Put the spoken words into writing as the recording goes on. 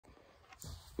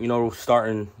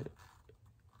starting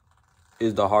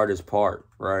is the hardest part,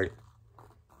 right?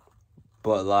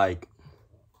 But, like,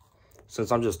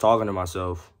 since I'm just talking to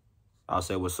myself, I'll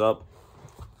say what's up,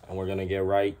 and we're going to get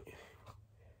right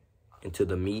into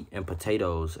the meat and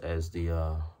potatoes, as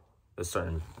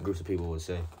certain groups of people would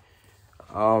say.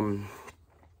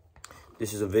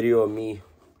 This is a video of me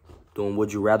doing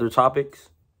Would You Rather topics.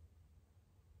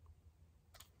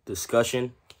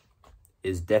 Discussion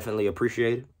is definitely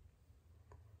appreciated.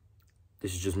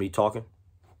 This is just me talking.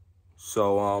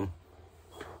 So, I'm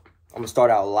going to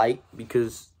start out light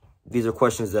because these are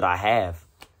questions that I have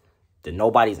that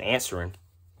nobody's answering.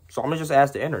 So, I'm going to just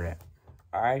ask the internet.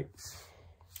 All right?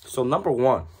 So, number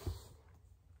one.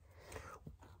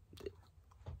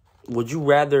 Would you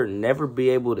rather never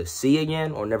be able to see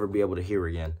again or never be able to hear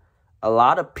again? A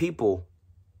lot of people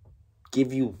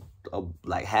give you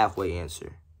a halfway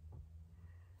answer.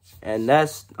 And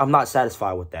I'm not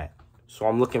satisfied with that. So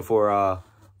I'm looking for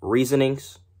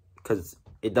reasonings because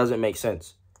it doesn't make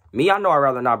sense. Me, I know I'd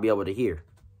rather not be able to hear.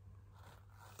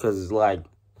 Because,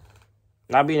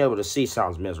 not being able to see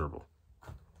sounds miserable.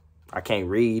 I can't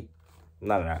read.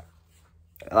 None of that.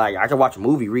 I can watch a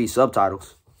movie, read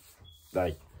subtitles.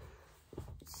 But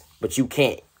you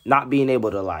can't. Not being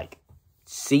able to,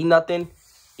 see nothing,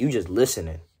 you just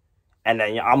listening. And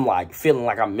then I'm, feeling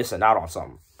like I'm missing out on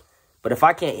something. But if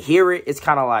I can't hear it, it's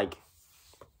kind of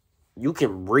you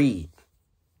can read.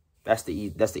 That's the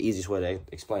easiest way to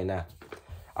explain that.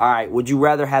 All right, would you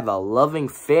rather have a loving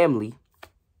family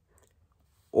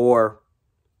or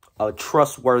a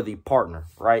trustworthy partner,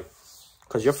 right?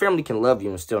 Because your family can love you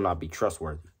and still not be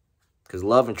trustworthy. Because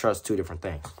love and trust, two different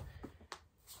things.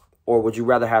 Or would you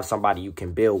rather have somebody you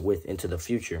can build with into the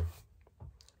future?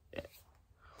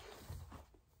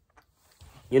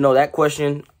 That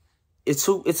question, it's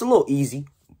a little easy.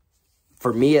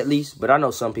 For me, at least. But I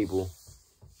know some people,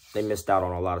 they missed out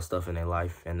on a lot of stuff in their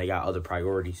life. And they got other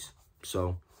priorities.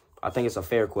 So, I think it's a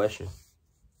fair question.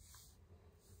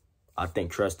 I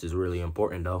think trust is really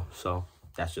important, though. So,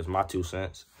 that's just my 2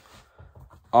 cents.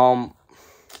 I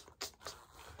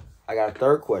got a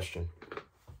third question.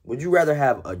 Would you rather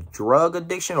have a drug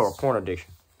addiction or a porn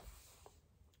addiction?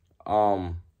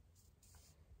 I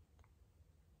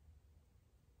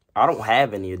don't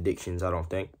have any addictions, I don't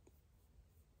think.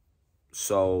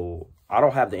 So, I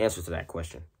don't have the answer to that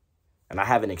question. And I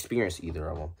haven't experienced either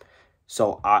of them.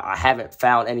 So, I haven't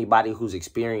found anybody who's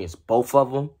experienced both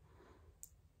of them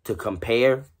to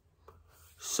compare.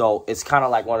 So, it's kind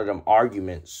of like one of them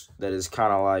arguments that is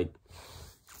kind of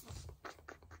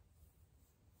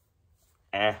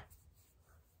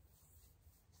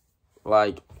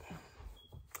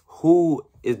who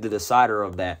is the decider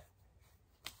of that?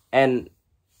 And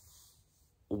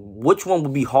which one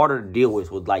would be harder to deal with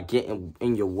getting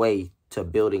in your way to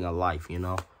building a life,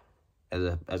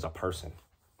 as a person?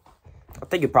 I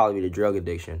think it'd probably be the drug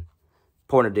addiction.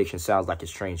 Porn addiction sounds like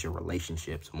it's changed your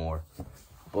relationships more.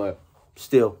 But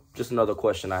still, just another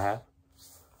question I have.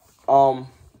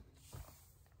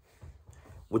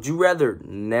 Would you rather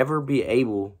never be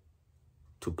able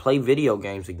to play video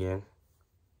games again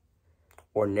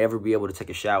or never be able to take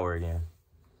a shower again?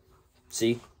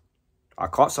 See, I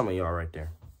caught some of y'all right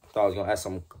there. Thought I was going to ask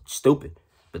something stupid,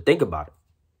 but think about it.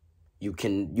 You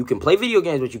can play video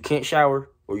games, but you can't shower,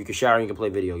 or you can shower and you can play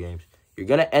video games. You're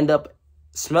going to end up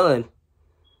smelling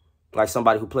like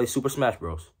somebody who plays Super Smash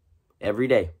Bros. Every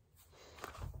day.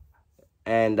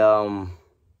 And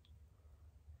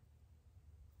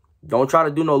don't try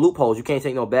to do no loopholes. You can't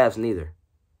take no baths neither.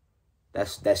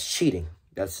 That's cheating.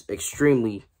 That's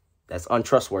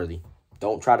untrustworthy.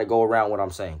 Don't try to go around what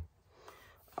I'm saying.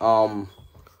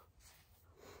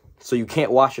 So you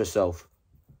can't wash yourself.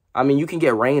 I mean, you can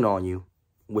get rain on you,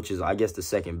 which is, I guess, the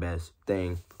second best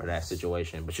thing for that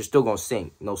situation. But you're still going to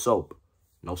stink. No soap.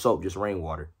 No soap, just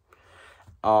rainwater.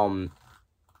 Or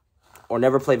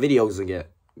never play games again.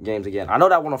 I know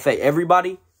that won't affect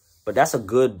everybody, but that's a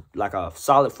good, a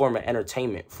solid form of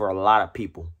entertainment for a lot of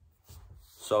people.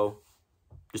 So,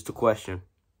 just a question.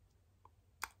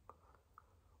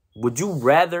 Would you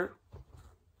rather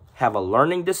have a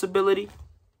learning disability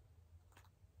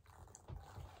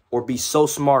or be so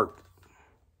smart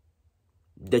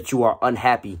that you are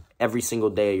unhappy every single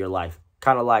day of your life?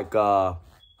 Kind of like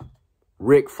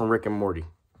Rick from Rick and Morty.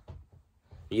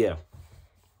 Yeah.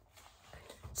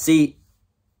 See,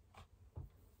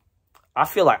 I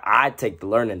feel like I'd take the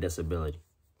learning disability.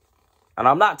 And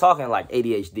I'm not talking like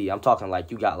ADHD. I'm talking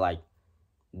like you got like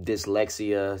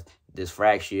dyslexia,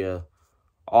 dyspraxia,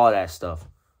 all that stuff.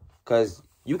 Because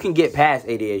you can get past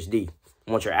ADHD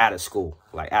once you're out of school,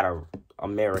 like out of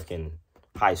American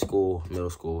high school, middle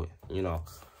school, you know.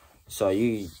 So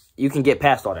you can get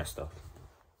past all that stuff.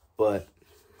 But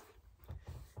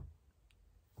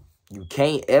you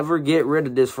can't ever get rid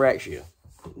of dyspraxia.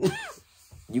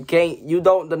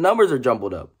 The numbers are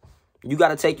jumbled up. You got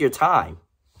to take your time.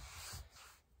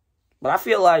 But I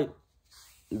feel like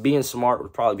being smart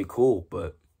would probably be cool,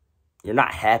 but you're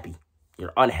not happy.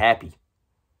 You're unhappy.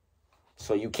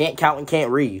 So you can't count and can't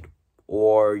read.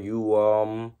 Or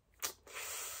you're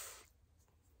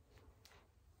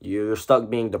stuck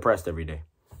being depressed every day.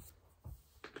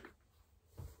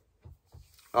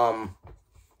 Well,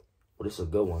 this is a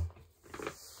good one.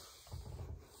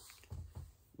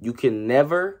 You can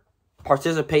never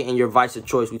participate in your vice of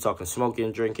choice. We talking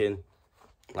smoking, drinking,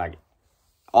 like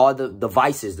all the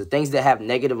vices, the things that have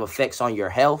negative effects on your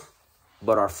health,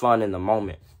 but are fun in the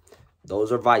moment.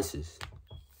 Those are vices.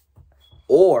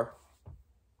 Or,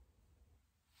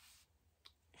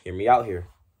 hear me out here,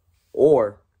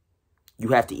 or you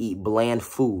have to eat bland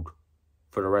food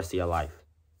for the rest of your life.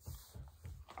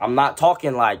 I'm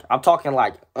talking like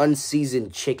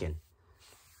unseasoned chicken,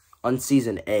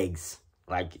 unseasoned eggs.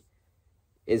 Like,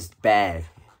 it's bad.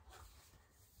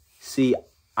 See,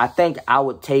 I think I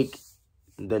would take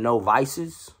the no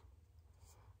vices.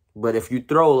 But if you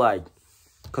throw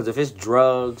because if it's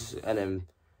drugs and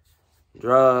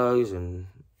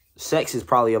sex is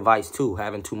probably a vice too,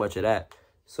 having too much of that.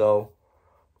 So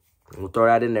we'll throw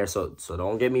that in there. So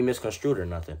don't get me misconstrued or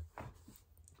nothing.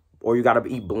 Or you gotta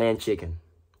eat bland chicken,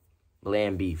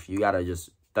 bland beef. You gotta just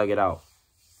thug it out.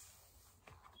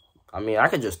 I mean, I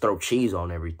could just throw cheese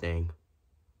on everything.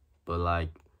 But,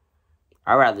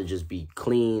 I'd rather just be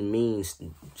clean, mean,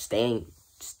 Staniel?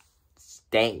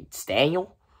 I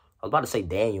was about to say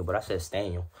Daniel, but I said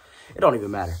Staniel. It don't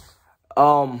even matter.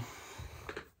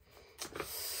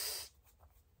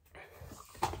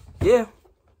 Yeah.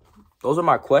 Those are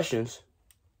my questions.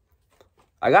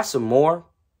 I got some more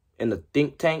in the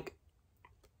think tank,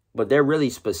 but they're really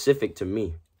specific to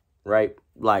me, right?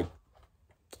 Like,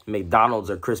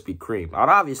 McDonald's or Krispy Kreme. I'd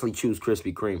obviously choose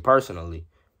Krispy Kreme personally.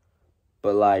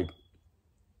 But,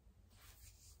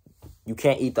 you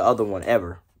can't eat the other one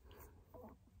ever.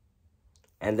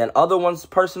 And then other ones,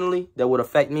 personally, that would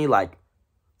affect me, like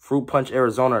Fruit Punch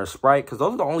Arizona or Sprite. Because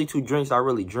those are the only two drinks I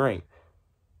really drink.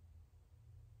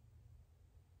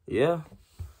 Yeah.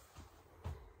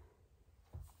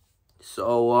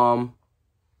 So,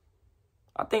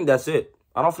 I think that's it.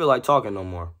 I don't feel like talking no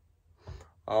more.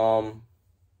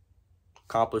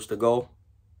 Accomplished the goal.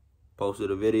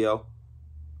 Posted a video.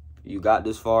 You got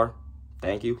this far.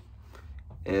 Thank you.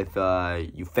 If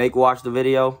you fake watched the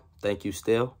video, thank you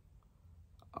still.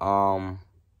 I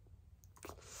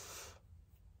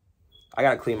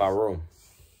gotta clean my room.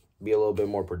 Be a little bit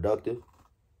more productive.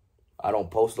 I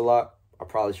don't post a lot. I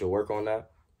probably should work on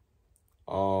that.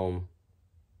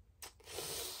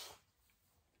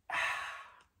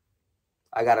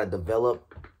 I gotta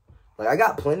develop. I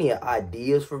got plenty of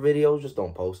ideas for videos, just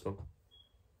don't post them.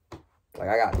 I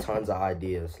got tons of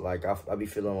ideas. I be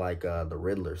feeling like the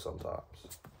Riddler sometimes.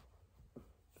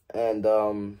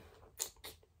 And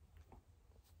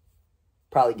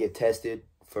probably get tested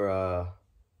for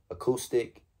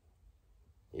acoustic.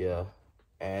 Yeah.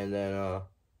 And then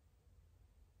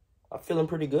I'm feeling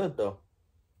pretty good though.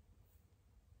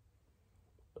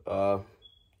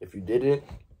 If you didn't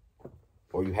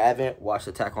or you haven't watched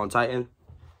Attack on Titan,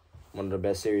 one of the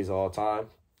best series of all time.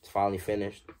 It's finally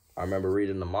finished. I remember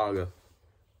reading the manga.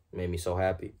 It made me so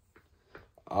happy.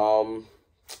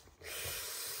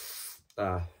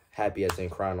 Happy as in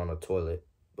crying on the toilet.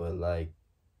 But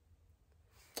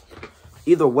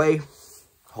either way,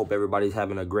 hope everybody's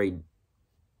having a great,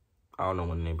 I don't know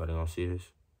when anybody gonna see this.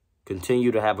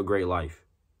 Continue to have a great life.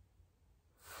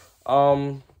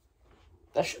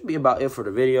 That should be about it for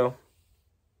the video.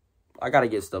 I gotta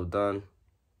get stuff done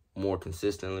more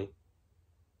consistently.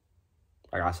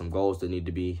 I got some goals that need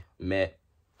to be met.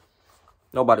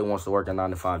 Nobody wants to work a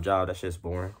 9-to-5 job. That shit's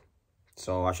boring.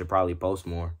 So I should probably post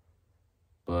more.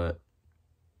 But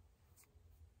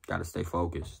gotta stay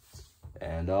focused.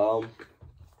 And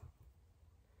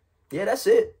yeah, that's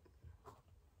it.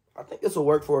 I think this will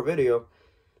work for a video.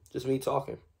 Just me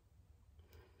talking.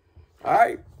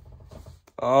 Alright.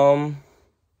 I'm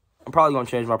probably gonna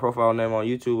change my profile name on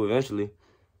YouTube eventually.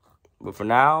 But for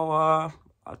now,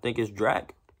 I think it's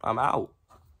Drac. I'm out.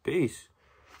 Peace.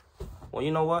 Well, you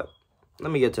know what?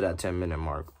 Let me get to that 10-minute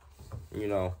mark. You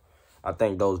know, I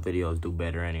think those videos do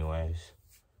better anyways.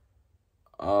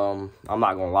 I'm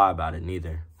not gonna lie about it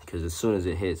neither. Because as soon as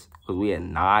it hits, because we at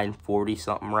 9:40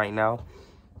 something right now.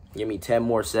 Give me 10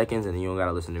 more seconds and then you don't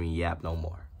gotta listen to me yap no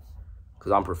more.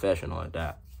 Because I'm professional at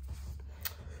that.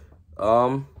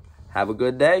 Have a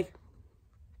good day.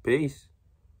 Peace.